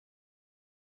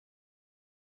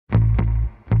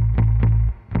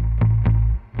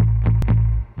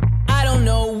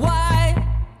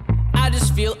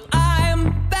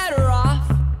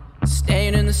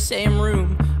the same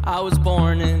room I was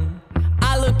born in.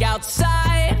 I look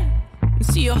outside and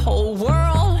see a whole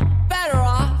world better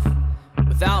off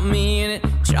without me in it,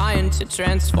 trying to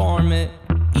transform it.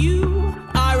 You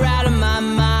are out of my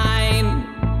mind.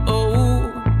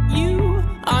 Oh, you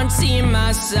aren't seeing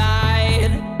my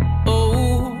side.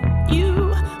 Oh,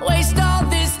 you waste all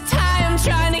this time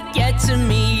trying to get to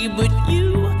me, but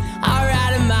you are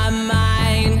out of my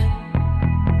mind.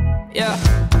 Yeah.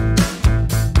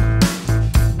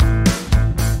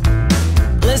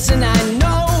 Listen, I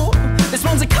know this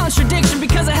one's a contradiction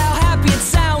because of how happy it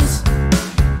sounds,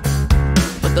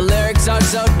 but the lyrics are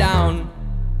so down.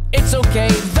 It's okay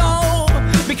though,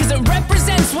 because it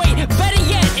represents, wait, better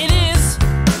yet, it is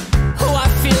who I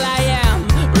feel I am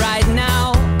right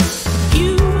now.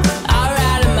 You are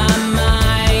out of my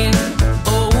mind.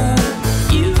 Oh,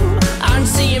 you aren't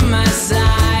seeing my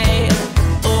side.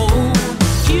 Oh,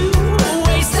 you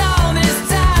waste all this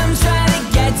time trying to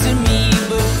get to me,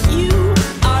 but you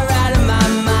are out of my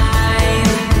mind.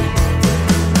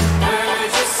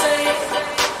 Heard you say,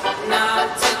 not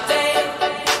today.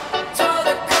 Tore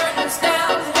the curtains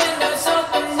down, windows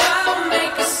open now,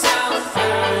 make a sound.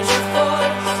 Heard your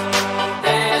voice,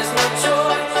 there's no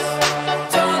choice.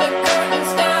 Tore the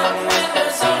curtains down,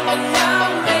 windows open now,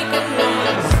 make a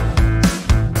noise.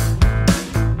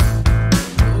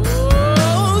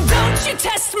 Oh, don't you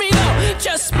test me though,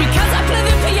 just because I play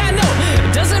the piano,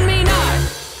 it doesn't mean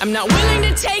I'm not willing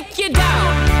to take you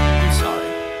down. I'm sorry.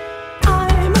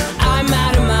 I'm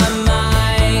out of my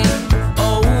mind.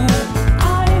 Oh,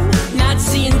 I'm not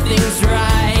seeing things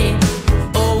right.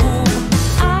 Oh,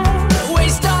 I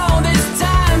waste all this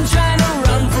time trying to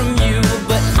run from you,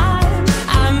 but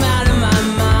I'm out of my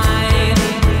mind.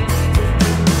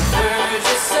 Heard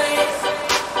you say,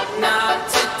 not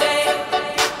today.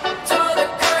 Tore the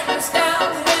curtains down,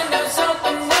 windows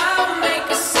open now, make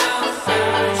a sound.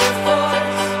 Heard your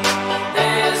voice,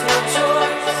 there's no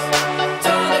choice.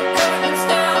 Tore the curtains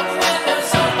down,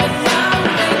 windows open now,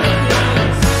 make a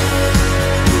noise.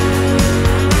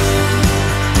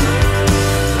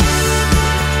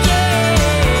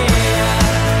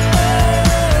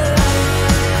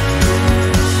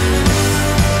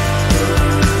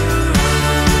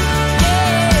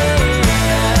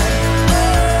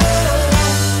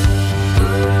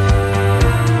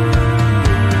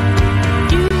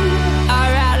 You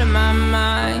are out of my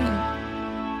mind.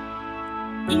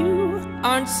 You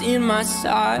aren't seeing my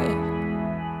side.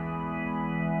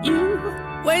 You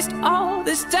waste all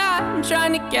this time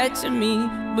trying to get to me,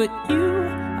 but you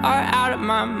are out of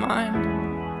my mind.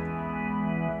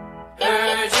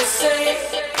 Heard you say,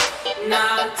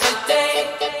 not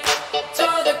today.